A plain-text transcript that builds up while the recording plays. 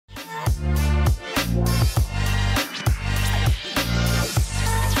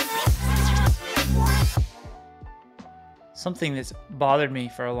something that's bothered me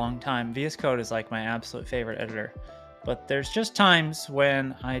for a long time. VS Code is like my absolute favorite editor, but there's just times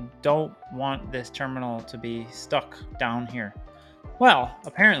when I don't want this terminal to be stuck down here. Well,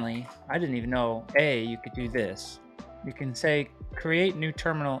 apparently, I didn't even know, you could do this. You can say create new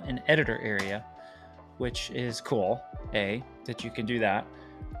terminal in editor area, which is cool, that you can do that.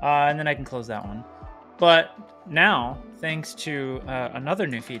 And then I can close that one. But now, thanks to another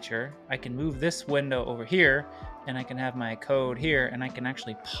new feature, I can move this window over here, and I can have my code here, and I can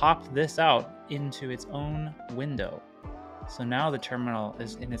actually pop this out into its own window. So now the terminal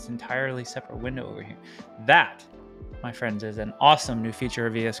is in its entirely separate window over here. That, my friends, is an awesome new feature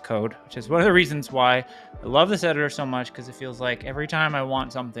of VS Code, which is one of the reasons why I love this editor so much, because it feels like every time I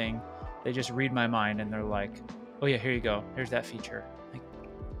want something, they just read my mind and they're like, oh yeah, here you go. Here's that feature. Like,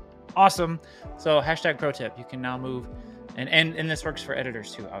 awesome. So hashtag pro tip, you can now move, and this works for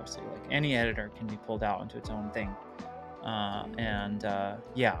editors too, obviously. Like any editor can be pulled out into its own thing.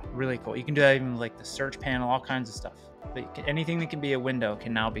 Yeah, really cool. You can do that even like the search panel, all kinds of stuff. But anything that can be a window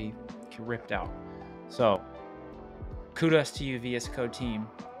can now be ripped out. So kudos to you, VS Code team.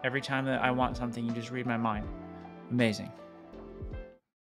 Every time that I want something, you just read my mind. Amazing.